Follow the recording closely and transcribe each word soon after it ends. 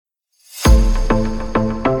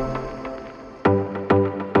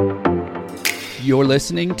You're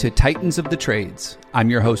listening to Titans of the Trades. I'm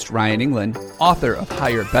your host, Ryan England, author of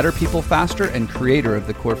Hire Better People Faster and creator of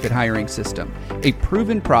the CoreFit Hiring System, a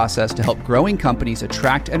proven process to help growing companies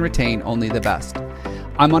attract and retain only the best.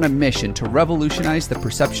 I'm on a mission to revolutionize the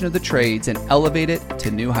perception of the trades and elevate it to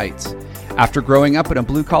new heights. After growing up in a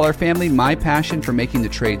blue-collar family, my passion for making the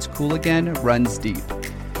trades cool again runs deep.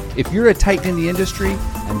 If you're a titan in the industry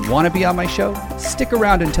and want to be on my show, stick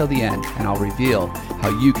around until the end and I'll reveal how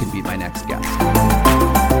you can be my next guest.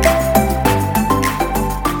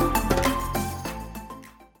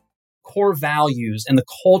 Core values and the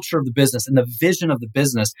culture of the business and the vision of the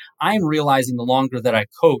business, I'm realizing the longer that I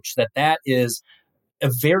coach that is a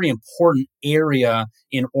very important area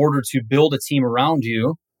in order to build a team around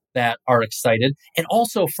you that are excited. And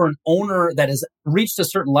also for an owner that has reached a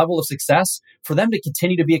certain level of success, for them to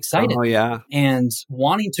continue to be excited. Oh, yeah. And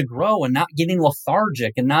wanting to grow and not getting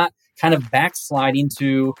lethargic and not kind of backsliding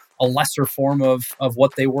to a lesser form of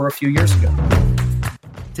what they were a few years ago.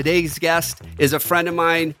 Today's guest is a friend of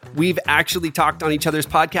mine. We've actually talked on each other's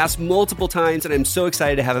podcasts multiple times, and I'm so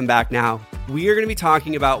excited to have him back now. We are going to be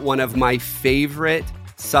talking about one of my favorite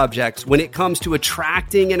subjects when it comes to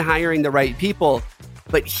attracting and hiring the right people.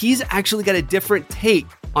 But he's actually got a different take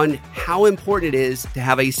on how important it is to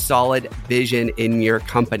have a solid vision in your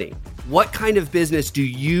company. What kind of business do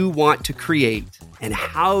you want to create? And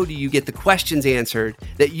how do you get the questions answered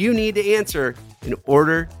that you need to answer in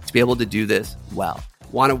order to be able to do this well?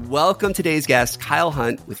 Want to welcome today's guest, Kyle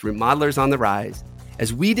Hunt with Remodelers On The Rise,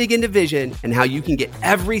 as we dig into vision and how you can get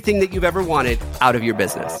everything that you've ever wanted out of your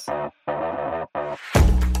business.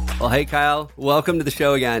 Well, hey, Kyle, welcome to the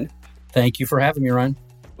show again. Thank you for having me, Ryan.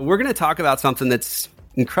 We're going to talk about something that's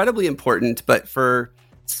incredibly important, but for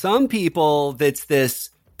some people, that's this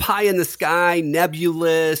pie in the sky,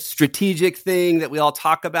 nebulous, strategic thing that we all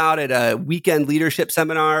talk about at a weekend leadership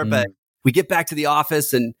seminar, but we get back to the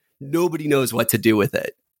office and nobody knows what to do with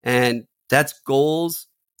it. And that's goals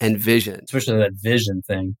and vision. Especially that vision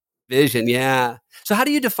thing. Vision, yeah. So how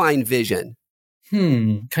do you define vision?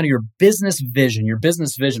 Kind of your business vision.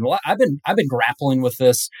 Well, I've been grappling with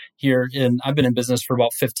this here, and I've been in business for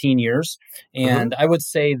about 15 years. And I would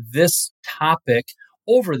say this topic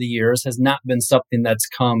over the years has not been something that's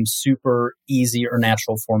come super easy or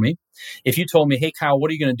natural for me. If you told me, hey, Kyle,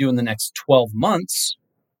 what are you going to do in the next 12 months?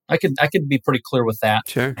 I could be pretty clear with that.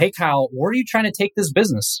 Sure. Hey, Kyle, where are you trying to take this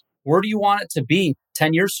business? Where do you want it to be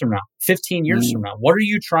 10 years from now, 15 years from now? What are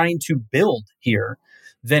you trying to build here?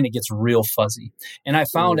 Then it gets real fuzzy. And I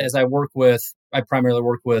found as I primarily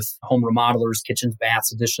work with home remodelers, kitchens,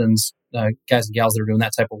 baths, additions, guys and gals that are doing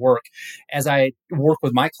that type of work. As I work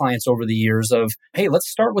with my clients over the years of, hey, let's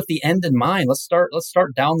start with the end in mind. Let's start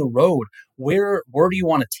down the road. Where do you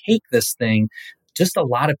want to take this thing? Just a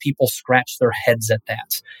lot of people scratch their heads at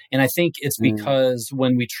that. And I think it's because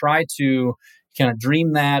when we try to kind of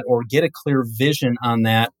dream that or get a clear vision on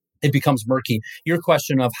that, it becomes murky. Your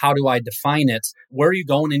question of how do I define it? Where are you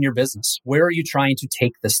going in your business? Where are you trying to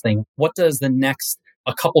take this thing? What does the next,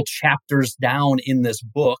 a couple chapters down in this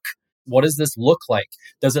book, what does this look like?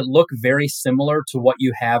 Does it look very similar to what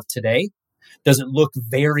you have today? Does it look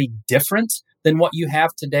very different than what you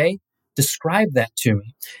have today? Describe that to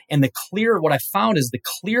me. And what I found is the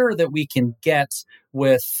clearer that we can get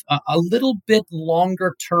with a little bit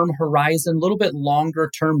longer term horizon, a little bit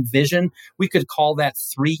longer term vision, we could call that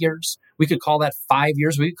 3 years. We could call that 5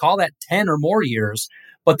 years. We could call that 10 or more years.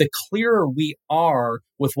 But the clearer we are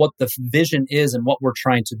with what the vision is and what we're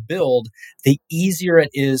trying to build, the easier it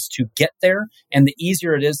is to get there and the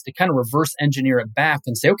easier it is to kind of reverse engineer it back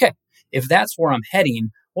and say, okay, if that's where I'm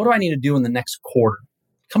heading, what do I need to do in the next quarter?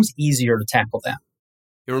 Becomes easier to tackle that.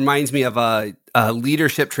 It reminds me of a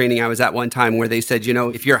leadership training I was at one time where they said,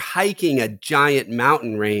 if you're hiking a giant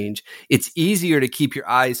mountain range, it's easier to keep your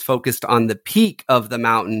eyes focused on the peak of the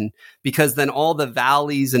mountain because then all the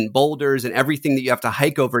valleys and boulders and everything that you have to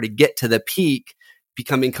hike over to get to the peak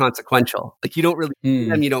become inconsequential. Like you don't really see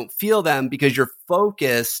them, you don't feel them because you're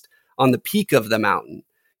focused on the peak of the mountain.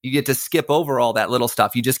 You get to skip over all that little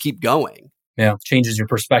stuff. You just keep going. Yeah, changes your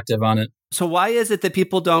perspective on it. So why is it that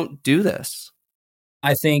people don't do this?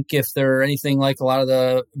 I think if they're anything like a lot of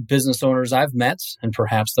the business owners I've met, and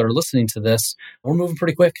perhaps they're listening to this, we're moving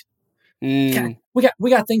pretty quick. We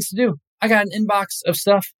got things to do. I got an inbox of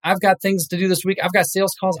stuff. I've got things to do this week. I've got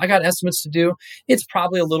sales calls. I got estimates to do. It's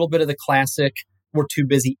probably a little bit of the classic, we're too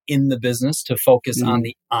busy in the business to focus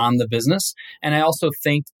on the business. And I also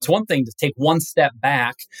think it's one thing to take one step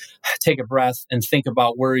back, take a breath and think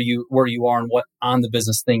about where you are and what on the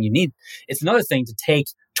business thing you need. It's another thing to take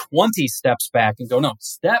 20 steps back and go, no,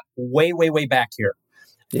 step way, way, way back here.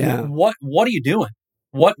 Yeah. What are you doing?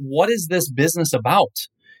 What is this business about?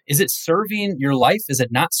 Is it serving your life? Is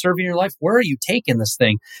it not serving your life? Where are you taking this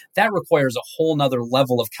thing? That requires a whole nother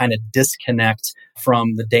level of kind of disconnect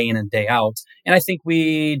from the day in and day out. And I think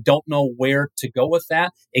we don't know where to go with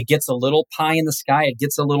that. It gets a little pie in the sky. It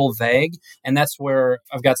gets a little vague. And that's where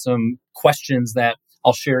I've got some questions that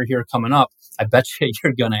I'll share here coming up. I bet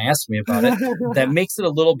you're going to ask me about it. That makes it a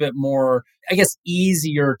little bit more, I guess,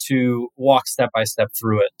 easier to walk step by step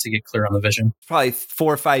through it to get clear on the vision. Probably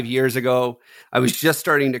 4 or 5 years ago, I was just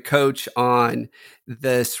starting to coach on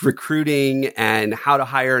this recruiting and how to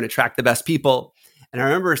hire and attract the best people. And I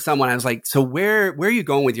remember I was like, so where are you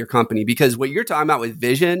going with your company? Because what you're talking about with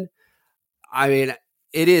vision, I mean,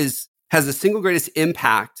 has the single greatest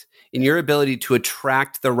impact in your ability to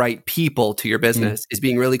attract the right people to your business is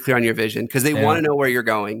being really clear on your vision, because they want to know where you're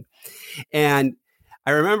going. And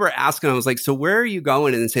I remember asking him, I was like, so where are you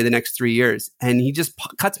going in, say, the next 3 years? And he just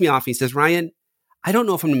cuts me off. He says, Ryan, I don't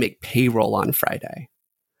know if I'm going to make payroll on Friday.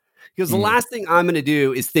 Because the last thing I'm going to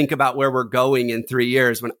do is think about where we're going in 3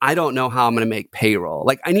 years when I don't know how I'm going to make payroll.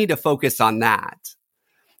 Like, I need to focus on that.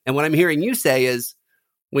 And what I'm hearing you say is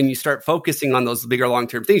when you start focusing on those bigger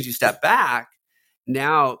long-term things, you step back.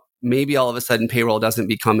 Now, maybe all of a sudden payroll doesn't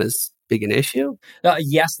become as big an issue?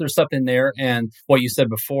 Yes, there's something there. And what you said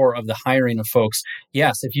before of the hiring of folks,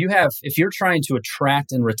 yes, if you're trying to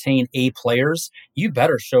attract and retain A players, you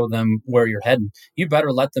better show them where you're heading. You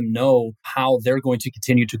better let them know how they're going to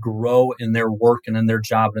continue to grow in their work and in their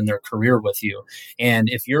job and in their career with you. And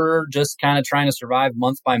if you're just kind of trying to survive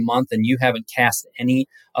month by month and you haven't cast any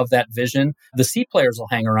of that vision, the C players will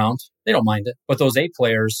hang around. They don't mind it. But those A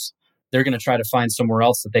players, they're going to try to find somewhere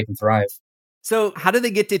else that they can thrive. So how do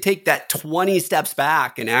they get to take that 20 steps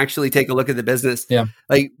back and actually take a look at the business? Yeah.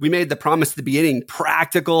 Like we made the promise at the beginning,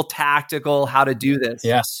 practical, tactical, how to do this.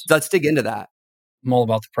 Yes. So let's dig into that. I'm all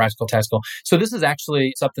about the practical, tactical. So this is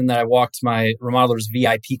actually something that I walked my Remodelers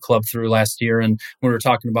VIP club through last year. And we were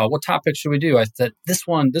talking about what topic should we do? I said, this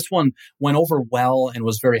one went over well and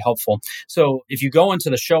was very helpful. So if you go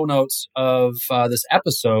into the show notes of this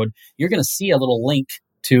episode, you're going to see a little link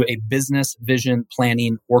to a business vision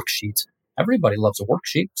planning worksheet. Everybody loves a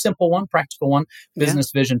worksheet, simple one, practical one,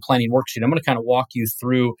 business vision planning worksheet. I'm going to kind of walk you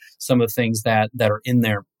through some of the things that are in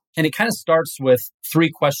there. And it kind of starts with 3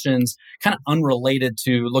 questions, kind of unrelated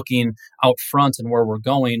to looking out front and where we're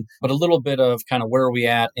going, but a little bit of kind of where are we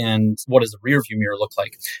at and what does the rearview mirror look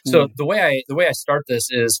like? So the way I start this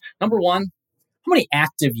is, number 1, how many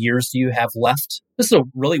active years do you have left? This is a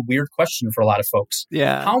really weird question for a lot of folks.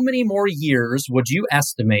 Yeah. How many more years would you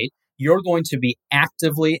estimate you're going to be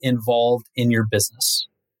actively involved in your business?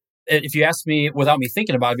 If you ask me without me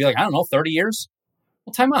thinking about it, I'd be like, I don't know, 30 years?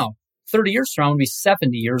 Well, time out. 30 years from now, I'm going to be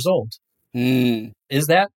 70 years old. Is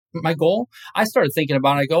that my goal? I started thinking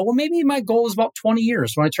about it. I go, well, maybe my goal is about 20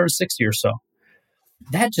 years when I turn 60 or so.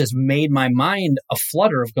 That just made my mind a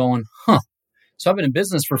flutter of going, so I've been in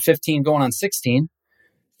business for 15 going on 16.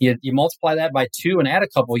 You multiply that by 2 and add a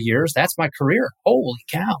couple of years. That's my career. Holy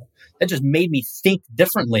cow. That just made me think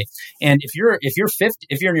differently. And if you're in your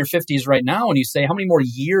 50s right now and you say, how many more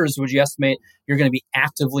years would you estimate you're going to be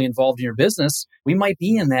actively involved in your business? We might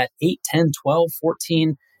be in that 8, 10, 12,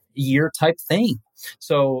 14 year type thing.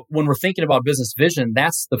 So when we're thinking about business vision,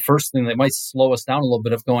 that's the first thing that might slow us down a little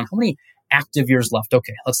bit of going, how many active years left?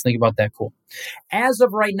 Okay, let's think about that. Cool. As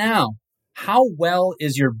of right now, how well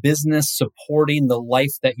is your business supporting the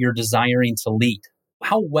life that you're desiring to lead?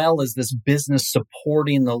 How well is this business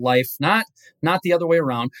supporting the life, not the other way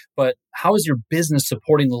around, but how is your business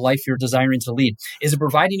supporting the life you're desiring to lead? Is it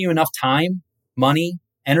providing you enough time, money,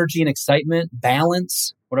 energy and excitement,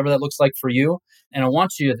 balance, whatever that looks like for you? And I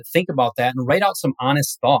want you to think about that and write out some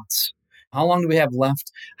honest thoughts. How long do we have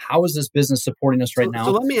left? How is this business supporting us right now?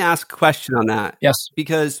 So let me ask a question on that. Yes.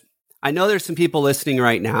 Because I know there's some people listening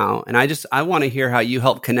right now, and I want to hear how you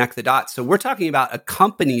help connect the dots. So we're talking about a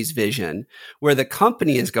company's vision, where the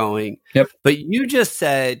company is going. Yep. But you just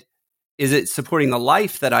said, is it supporting the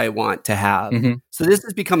life that I want to have? Mm-hmm. So this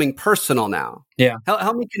is becoming personal now. Yeah.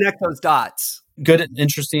 Help me connect those dots. Good,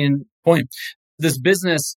 interesting point. This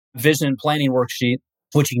business vision planning worksheet,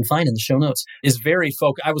 which you can find in the show notes, is very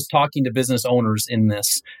focused. I was talking to business owners in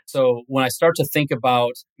this. So when I start to think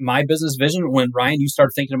about my business vision, when Ryan, you start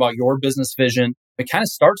thinking about your business vision, it kind of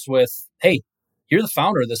starts with, hey, you're the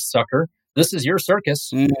founder of this sucker. This is your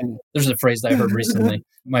circus. There's a phrase that I heard recently.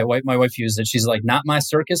 My wife used it. She's like, not my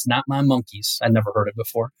circus, not my monkeys. I'd never heard it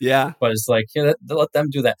before. Yeah. But it's like, yeah, let them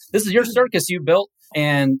do that. This is your circus you built.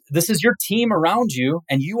 And this is your team around you,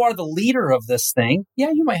 and you are the leader of this thing.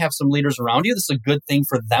 Yeah, you might have some leaders around you. This is a good thing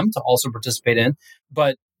for them to also participate in.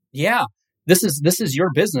 But yeah, this is your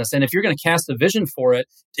business. And if you're going to cast a vision for it,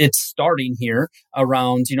 it's starting here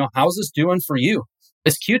around, how's this doing for you?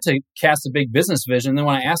 It's cute to cast a big business vision. Then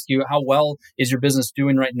when I ask you, how well is your business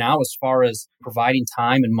doing right now as far as providing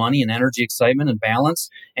time and money and energy, excitement and balance?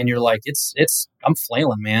 And you're like, I'm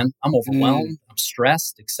flailing, man. I'm overwhelmed. I'm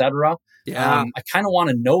stressed, etc. Yeah. I kind of want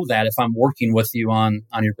to know that if I'm working with you on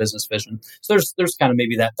your business vision. So there's kind of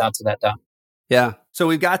maybe that dot to that dot. Yeah. So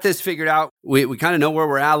we've got this figured out. We kind of know where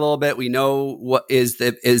we're at a little bit. We know what is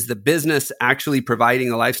the business actually providing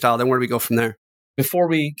the lifestyle. Then where do we go from there? Before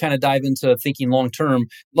we kind of dive into thinking long term,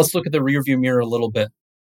 let's look at the rearview mirror a little bit.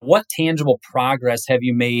 What tangible progress have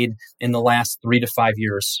you made in the last 3 to 5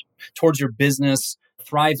 years towards your business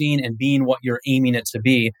thriving and being what you're aiming it to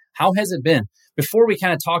be? How has it been? Before we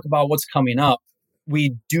kind of talk about what's coming up,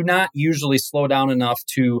 we do not usually slow down enough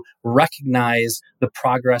to recognize the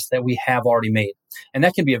progress that we have already made. And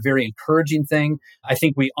that can be a very encouraging thing. I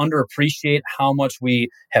think we underappreciate how much we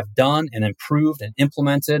have done and improved and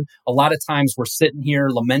implemented. A lot of times we're sitting here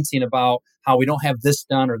lamenting about how we don't have this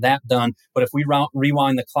done or that done. But if we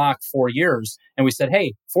rewind the clock 4 years and we said,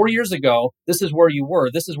 hey, 4 years ago, this is where you were,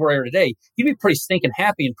 this is where you are today, you'd be pretty stinking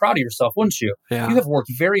happy and proud of yourself, wouldn't you? Yeah. You have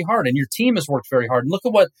worked very hard and your team has worked very hard. And look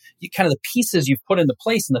at what kind of the pieces you've put into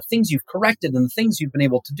place and the things you've corrected and the things you've been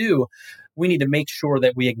able to do. We need to make sure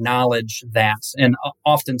that we acknowledge that. And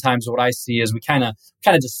oftentimes what I see is we kind of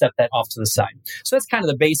just set that off to the side. So that's kind of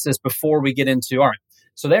the basis before we get into, all right,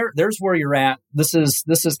 so there's where you're at. This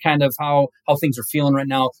is kind of how things are feeling right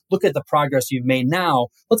now. Look at the progress you've made now.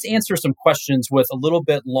 Let's answer some questions with a little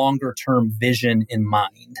bit longer term vision in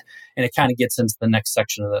mind. And it kind of gets into the next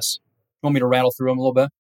section of this. You want me to rattle through them a little bit?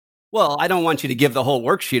 Well, I don't want you to give the whole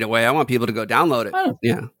worksheet away. I want people to go download it. Oh.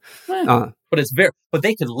 Yeah. But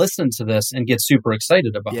they could listen to this and get super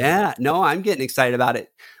excited about it. Yeah. No, I'm getting excited about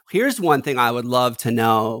it. Here's one thing I would love to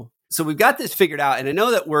know. So we've got this figured out, and I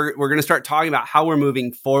know that we're going to start talking about how we're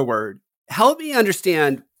moving forward. Help me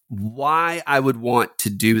understand why I would want to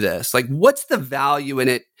do this. Like, what's the value in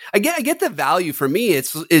it? I get the value for me.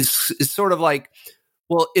 It's sort of like,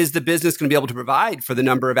 well, is the business going to be able to provide for the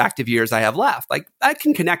number of active years I have left? Like, I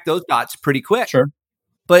can connect those dots pretty quick. Sure.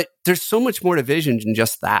 But there's so much more to vision than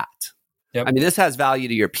just that. Yep. I mean, this has value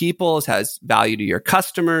to your people. This has value to your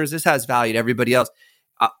customers. This has value to everybody else.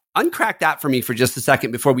 Uncrack that for me for just a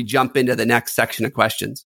second before we jump into the next section of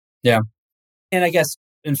questions. Yeah. And I guess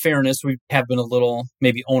in fairness, we have been a little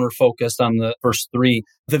maybe owner focused on the first three.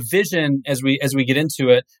 The vision, as we get into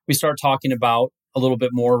it, we start talking about a little bit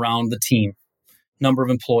more around the team, number of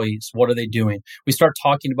employees, what are they doing? We start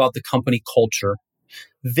talking about the company culture.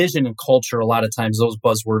 Vision and culture, a lot of times those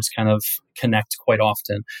buzzwords kind of connect quite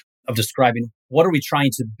often of describing what are we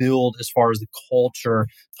trying to build as far as the culture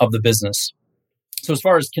of the business. So as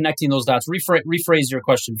far as connecting those dots, rephrase your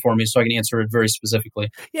question for me so I can answer it very specifically.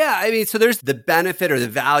 Yeah, I mean, so there's the benefit or the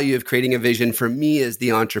value of creating a vision for me as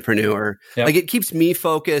the entrepreneur. Yep. Like it keeps me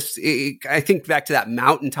focused. I think back to that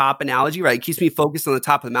mountaintop analogy, right? It keeps me focused on the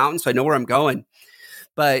top of the mountain so I know where I'm going.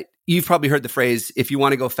 But you've probably heard the phrase, if you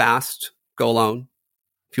want to go fast, go alone.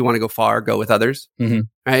 If you want to go far, go with others,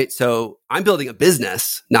 right? So I'm building a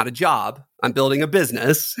business, not a job. I'm building a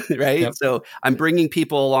business, right? Yep. So I'm bringing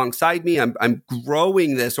people alongside me. I'm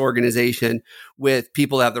growing this organization with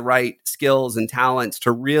people that have the right skills and talents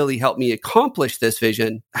to really help me accomplish this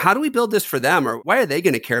vision. How do we build this for them, or why are they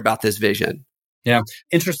going to care about this vision? Yeah.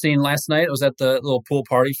 Interesting. Last night, I was at the little pool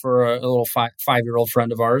party for a little five-year-old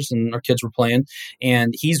friend of ours, and our kids were playing.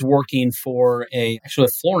 And he's working for actually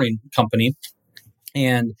a flooring company.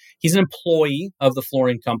 And he's an employee of the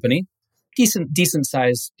flooring company, decent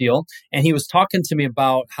sized deal. And he was talking to me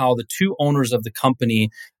about how the two owners of the company,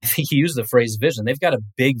 I think he used the phrase vision. They've got a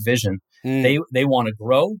big vision. They want to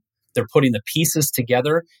grow. They're putting the pieces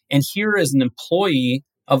together. And here is an employee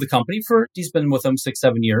of the company he's been with them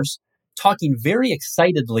 6-7 years, talking very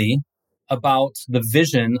excitedly about the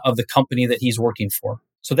vision of the company that he's working for.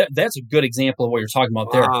 So that's a good example of what you're talking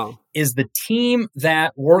about. Wow. There is the team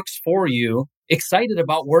that works for you excited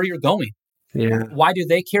about where you're going. Yeah. Why do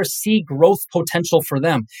they care? See growth potential for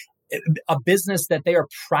them. A business that they are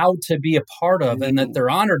proud to be a part of and that they're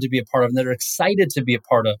honored to be a part of and that they're excited to be a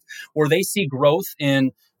part of. Or they see growth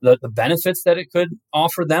in the benefits that it could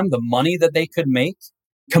offer them, the money that they could make.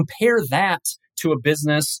 Compare that to a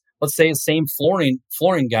business, let's say the same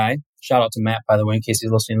flooring guy. Shout out to Matt, by the way, in case he's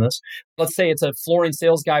listening to this. Let's say it's a flooring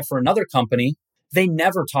sales guy for another company. They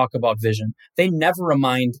never talk about vision. They never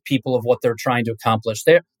remind people of what they're trying to accomplish.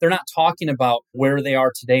 They're not talking about where they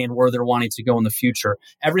are today and where they're wanting to go in the future.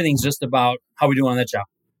 Everything's just about how we doing on that job.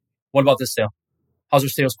 What about this sale? How's your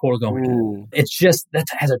sales quota going? Ooh. It's just, that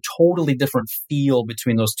has a totally different feel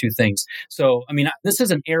between those two things. So, I mean, this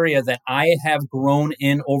is an area that I have grown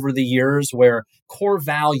in over the years, where core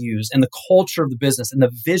values and the culture of the business and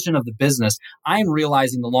the vision of the business, I'm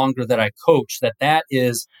realizing the longer that I coach that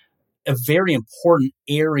is a very important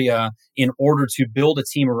area in order to build a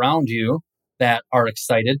team around you that are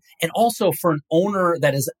excited. And also for an owner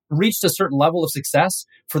that has reached a certain level of success,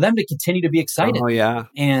 for them to continue to be excited Oh, yeah.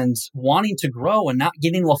 and wanting to grow and not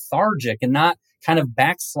getting lethargic and not kind of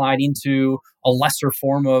backsliding to a lesser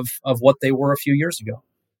form of what they were a few years ago.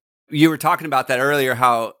 You were talking about that earlier,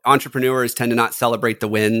 how entrepreneurs tend to not celebrate the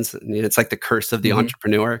wins. I mean, it's like the curse of the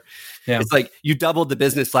entrepreneur. Yeah. It's like, you doubled the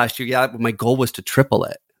business last year. Yeah, but my goal was to triple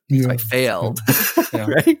it. So I failed,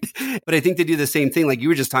 right? But I think they do the same thing. Like you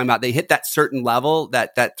were just talking about, they hit that certain level,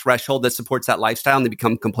 that threshold that supports that lifestyle, and they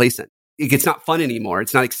become complacent. It's not fun anymore.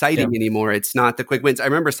 It's not exciting anymore. It's not the quick wins. I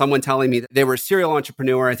remember someone telling me that they were a serial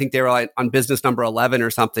entrepreneur. I think they were like on business number 11 or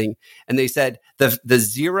something. And they said the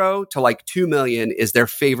 0 to like 2 million is their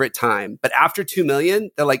favorite time. But after 2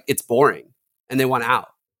 million, they're like, it's boring and they want out.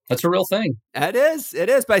 That's a real thing. It is.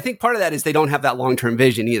 But I think part of that is they don't have that long-term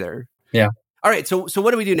vision either. Yeah. All right. So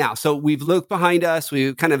what do we do now? So we've looked behind us.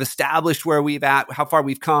 We've kind of established where we've at, how far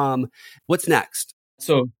we've come. What's next?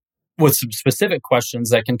 So with some specific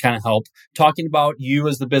questions that can kind of help, talking about you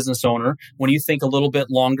as the business owner, when you think a little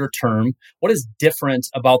bit longer term, what is different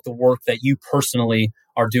about the work that you personally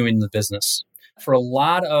are doing in the business? For a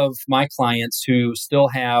lot of my clients who still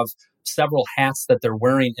have several hats that they're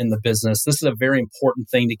wearing in the business, this is a very important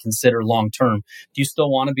thing to consider long term. Do you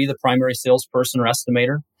still want to be the primary salesperson or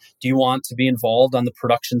estimator? Do you want to be involved on the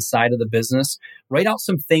production side of the business? Write out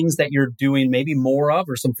some things that you're doing maybe more of,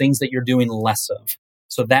 or some things that you're doing less of.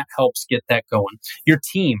 So that helps get that going. Your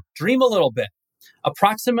team, dream a little bit.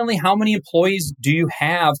 Approximately how many employees do you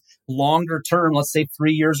have longer term? Let's say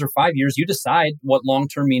 3 years or 5 years. You decide what long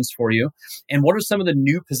term means for you. And what are some of the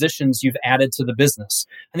new positions you've added to the business?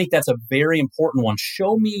 I think that's a very important one.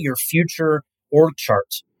 Show me your future org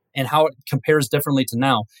chart and how it compares differently to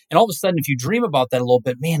now. And all of a sudden, if you dream about that a little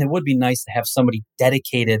bit, man, it would be nice to have somebody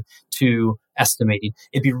dedicated to estimating.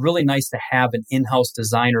 It'd be really nice to have an in-house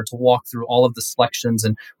designer to walk through all of the selections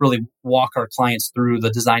and really walk our clients through the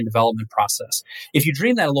design development process. If you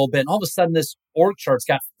dream that a little bit, and all of a sudden this org chart's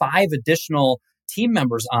got 5 additional team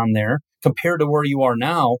members on there compared to where you are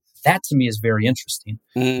now, that to me is very interesting.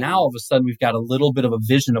 Now, all of a sudden, we've got a little bit of a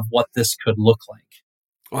vision of what this could look like.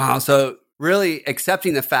 Wow. So really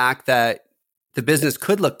accepting the fact that the business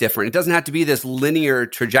could look different. It doesn't have to be this linear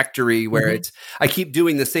trajectory where it's, I keep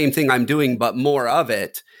doing the same thing I'm doing, but more of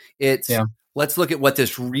it. It's, let's look at what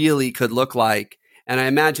this really could look like. And I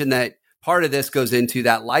imagine that part of this goes into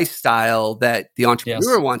that lifestyle that the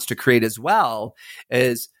entrepreneur wants to create as well.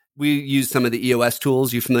 Is we use some of the EOS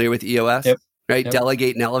tools. You familiar with EOS? Right?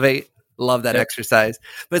 Delegate and elevate. Love that exercise.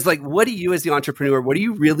 But it's like, what do you as the entrepreneur, what are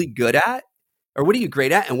you really good at? Or what are you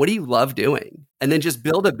great at? And what do you love doing? And then just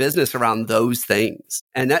build a business around those things.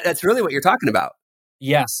 And that's really what you're talking about.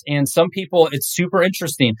 Yes. And some people, it's super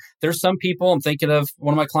interesting. There's some people, I'm thinking of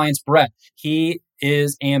one of my clients, Brett. He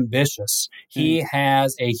is ambitious. He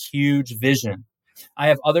has a huge vision. I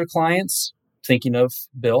have other clients, thinking of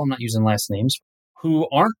Bill, I'm not using last names, who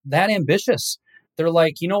aren't that ambitious. They're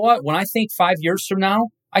like, you know what? When I think 5 years from now,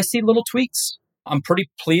 I see little tweaks. I'm pretty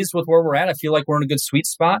pleased with where we're at. I feel like we're in a good sweet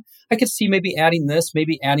spot. I could see maybe adding this,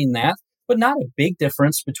 maybe adding that, but not a big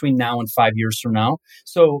difference between now and 5 years from now.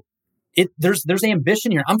 So there's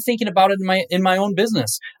ambition here. I'm thinking about it in my own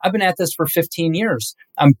business. I've been at this for 15 years.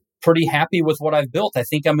 I'm pretty happy with what I've built. I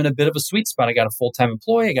think I'm in a bit of a sweet spot. I got a full-time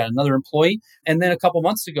employee. I got another employee. And then a couple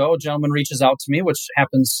months ago, a gentleman reaches out to me, which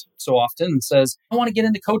happens so often, and says, I want to get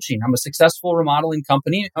into coaching. I'm a successful remodeling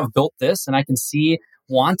company. I've built this, and I can see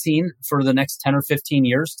wanting for the next 10 or 15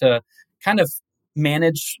 years to kind of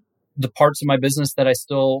manage the parts of my business that I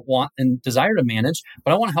still want and desire to manage,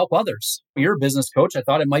 but I want to help others. You're a business coach. I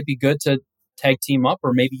thought it might be good to tag team up,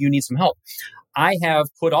 or maybe you need some help. I have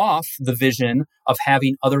put off the vision of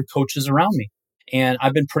having other coaches around me, and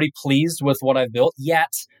I've been pretty pleased with what I've built.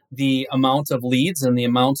 Yet the amount of leads and the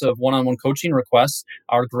amount of one-on-one coaching requests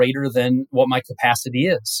are greater than what my capacity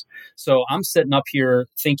is. So I'm sitting up here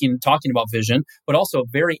talking about vision, but also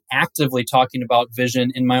very actively talking about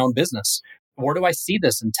vision in my own business. Where do I see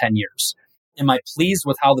this in 10 years? Am I pleased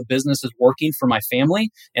with how the business is working for my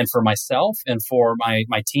family and for myself and for my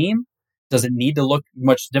team? Does it need to look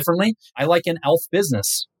much differently? I like an ELF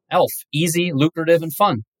business. ELF, easy, lucrative, and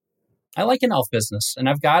fun. I like an ELF business, and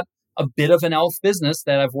I've got a bit of an elf business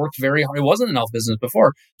that I've worked very hard. It wasn't an elf business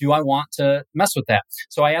before. Do I want to mess with that?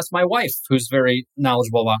 So I asked my wife, who's very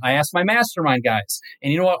knowledgeable about it. I asked my mastermind guys.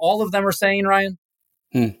 And you know what all of them are saying, Ryan?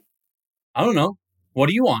 I don't know. What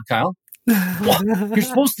do you want, Kyle? Well, you're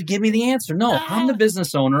supposed to give me the answer. No, I'm the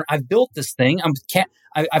business owner. I've built this thing.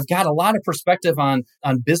 I've got a lot of perspective on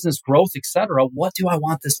business growth, etc. What do I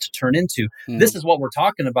want this to turn into? This is what we're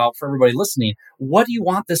talking about for everybody listening. What do you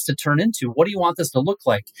want this to turn into? What do you want this to look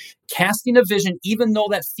like? Casting a vision, even though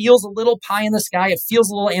that feels a little pie in the sky, it feels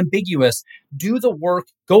a little ambiguous. Do the work,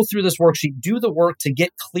 go through this worksheet, do the work to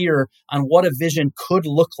get clear on what a vision could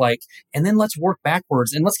look like. And then let's work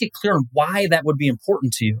backwards and let's get clear on why that would be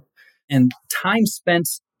important to you. And time spent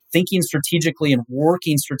thinking strategically and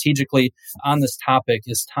working strategically on this topic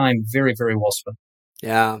is time very, very well spent.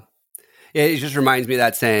 Yeah. It just reminds me of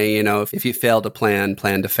that saying, if you fail to plan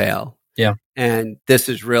to fail. Yeah. And this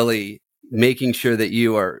is really making sure that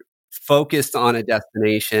you are focused on a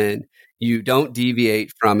destination, you don't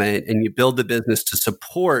deviate from it, and you build the business to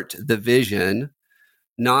support the vision,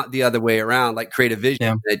 not the other way around, like create a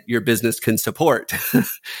vision that your business can support.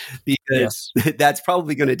 Because that's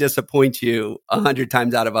probably going to disappoint you 100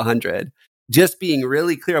 times out of 100. Just being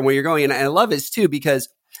really clear on where you're going. And I love this too, because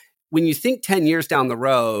when you think 10 years down the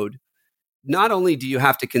road, not only do you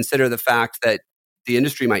have to consider the fact that the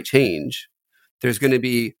industry might change, there's going to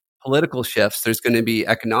be political shifts, there's going to be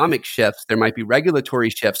economic shifts, there might be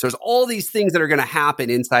regulatory shifts. There's all these things that are going to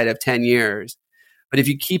happen inside of 10 years. But if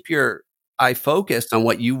you keep your eye focused on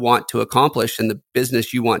what you want to accomplish and the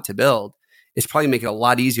business you want to build, it's probably make it a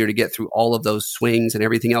lot easier to get through all of those swings and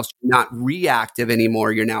everything else. You're not reactive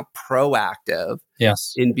anymore. You're now proactive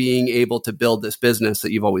in being able to build this business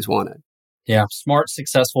that you've always wanted. Yeah. Smart,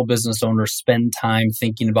 successful business owners spend time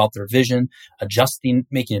thinking about their vision,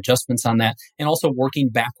 making adjustments on that, and also working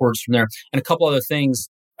backwards from there. And a couple other things.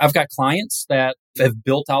 I've got clients that have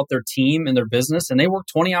built out their team and their business, and they work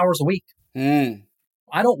 20 hours a week.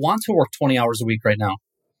 I don't want to work 20 hours a week right now.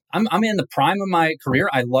 I'm in the prime of my career.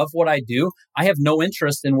 I love what I do. I have no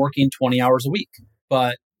interest in working 20 hours a week.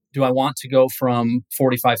 But do I want to go from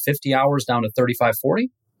 45, 50 hours down to 35, 40?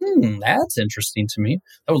 That's interesting to me.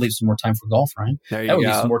 That would leave some more time for golf, right? That would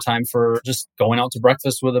leave some more time for just going out to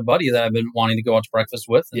breakfast with a buddy that I've been wanting to go out to breakfast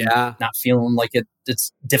with and not feeling like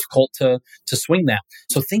it's difficult to swing that.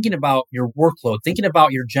 So thinking about your workload, thinking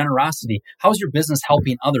about your generosity, how's your business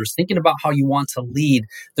helping others, thinking about how you want to lead.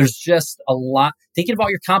 There's just a lot. Thinking about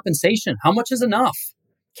your compensation. How much is enough?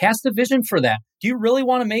 Cast a vision for that. Do you really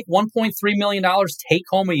want to make $1.3 million take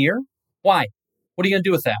home a year? Why? What are you going to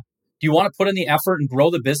do with that? Do you want to put in the effort and grow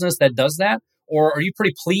the business that does that? Or are you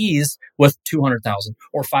pretty pleased with 200,000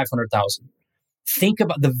 or 500,000? Think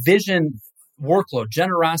about the vision, workload,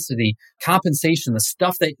 generosity, compensation,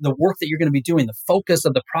 the work that you're going to be doing, the focus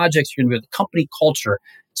of the projects you're going to be doing, the company culture,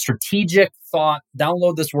 strategic thought.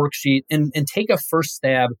 Download this worksheet and take a first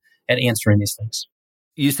stab at answering these things.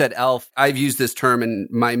 You said ELF. I've used this term and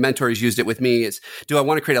my mentors used it with me. Is, do I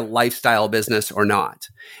want to create a lifestyle business or not?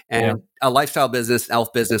 And a lifestyle business,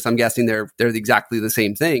 ELF business, I'm guessing they're exactly the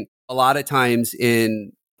same thing. A lot of times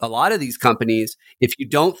in a lot of these companies, if you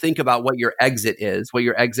don't think about what your exit is, what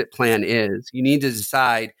your exit plan is, you need to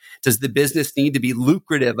decide, does the business need to be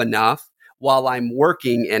lucrative enough while I'm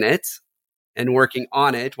working in it and working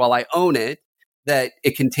on it while I own it, that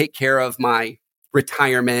it can take care of my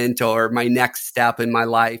retirement or my next step in my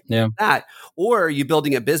life, or are you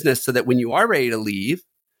building a business so that when you are ready to leave,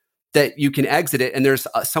 that you can exit it and there's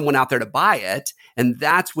someone out there to buy it. And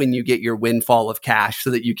that's when you get your windfall of cash so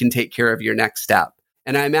that you can take care of your next step.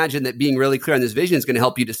 And I imagine that being really clear on this vision is going to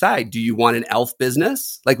help you decide, do you want an ELF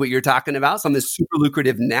business, like what you're talking about, something that's super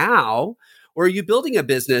lucrative now? Or are you building a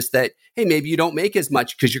business that, hey, maybe you don't make as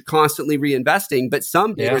much because you're constantly reinvesting, but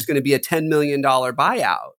someday there's going to be a $10 million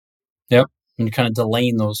buyout. Yep. And you're kind of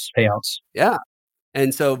delaying those payouts. Yeah.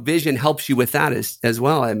 And so vision helps you with that as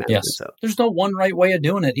well, I imagine. Yes. So there's no one right way of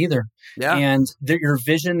doing it either. Yeah. And your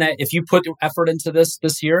vision, that if you put effort into this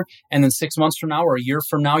year and then 6 months from now or a year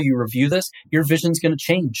from now, you review this, your vision's going to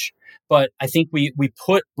change. But I think we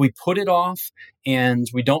put it off and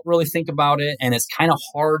we don't really think about it. And it's kind of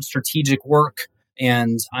hard strategic work.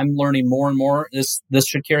 And I'm learning more and more. This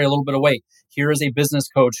should carry a little bit of weight. Here is a business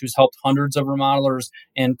coach who's helped hundreds of remodelers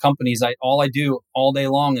and companies. All I do all day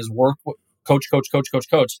long is work with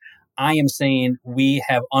coach. I am saying we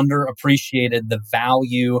have underappreciated the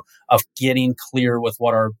value of getting clear with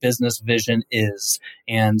what our business vision is.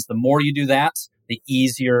 And the more you do that, the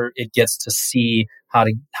easier it gets to see how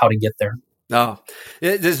to get there. Oh,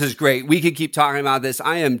 this is great. We could keep talking about this.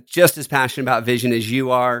 I am just as passionate about vision as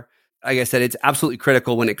you are. like I said, it's absolutely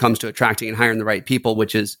critical when it comes to attracting and hiring the right people,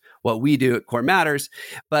 which is what we do at Core Matters.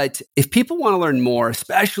 But if people want to learn more,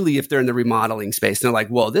 especially if they're in the remodeling space, and they're like,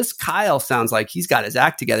 well, this Kyle sounds like he's got his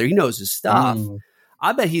act together. He knows his stuff.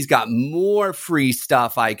 I bet he's got more free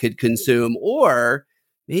stuff I could consume, or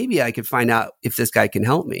maybe I could find out if this guy can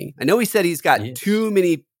help me. I know he said he's got too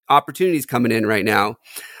many opportunities coming in right now,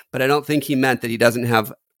 but I don't think he meant that he doesn't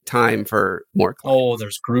have time for more clients. Oh,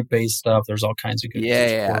 there's group-based stuff. There's all kinds of good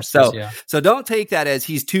courses. So don't take that as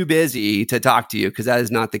he's too busy to talk to you, because that is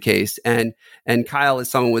not the case. And Kyle is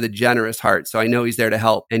someone with a generous heart. So I know he's there to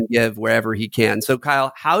help and give wherever he can. So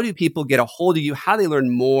Kyle, how do people get a hold of you? How do they learn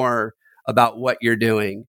more about what you're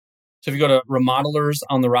doing? So if you go to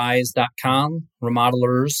remodelers.ontherise.com,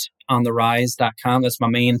 remodelers.ontherise.com, that's my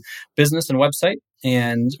main business and website.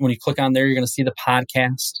 And when you click on there, you're going to see the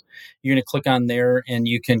podcast. You're going to click on there and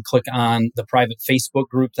you can click on the private Facebook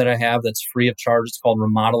group that I have that's free of charge. It's called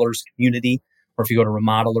Remodelers Community. Or if you go to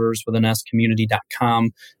remodelers with an S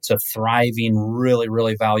community.com, it's a thriving, really,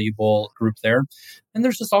 really valuable group there. And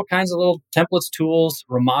there's just all kinds of little templates, tools.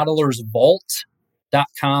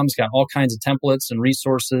 Remodelersvault.com's got all kinds of templates and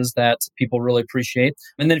resources that people really appreciate.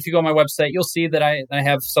 And then if you go on my website, you'll see that I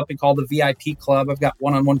have something called the VIP Club. I've got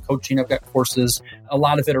one-on-one coaching. I've got courses, a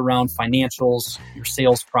lot of it around financials, your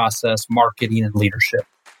sales process, marketing, and leadership.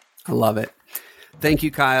 I love it. Thank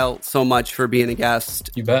you, Kyle, so much for being a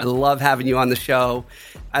guest. You bet. I love having you on the show.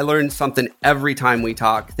 I learn something every time we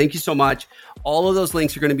talk. Thank you so much. All of those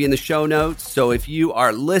links are going to be in the show notes. So if you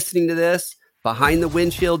are listening to this behind the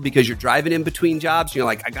windshield because you're driving in between jobs, and you're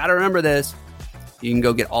like, I got to remember this, you can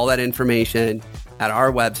go get all that information at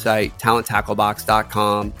our website,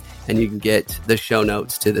 talenttacklebox.com, and you can get the show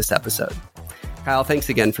notes to this episode. Kyle, thanks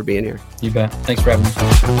again for being here. You bet. Thanks for having me.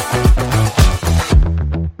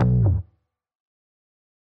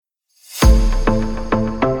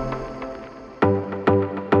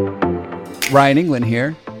 Ryan England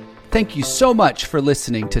here. Thank you so much for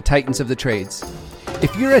listening to Titans of the Trades.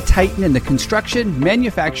 If you're a titan in the construction,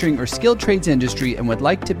 manufacturing, or skilled trades industry and would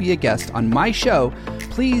like to be a guest on my show,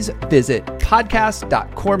 please visit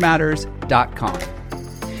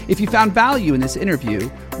podcast.corematters.com. If you found value in this interview,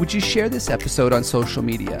 would you share this episode on social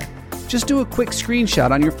media? Just do a quick screenshot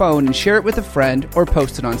on your phone and share it with a friend or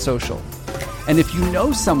post it on social. And if you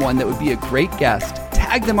know someone that would be a great guest,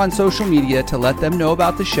 tag them on social media to let them know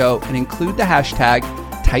about the show and include the hashtag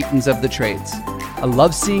Titans of the Trades. I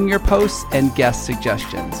love seeing your posts and guest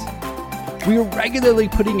suggestions. We are regularly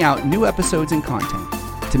putting out new episodes and content.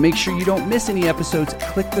 To make sure you don't miss any episodes,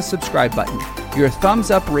 click the subscribe button. Your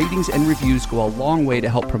thumbs up, ratings, and reviews go a long way to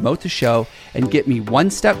help promote the show and get me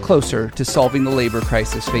one step closer to solving the labor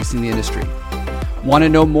crisis facing the industry. Want to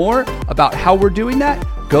know more about how we're doing that?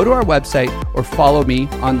 Go to our website or follow me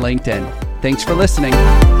on LinkedIn. Thanks for listening.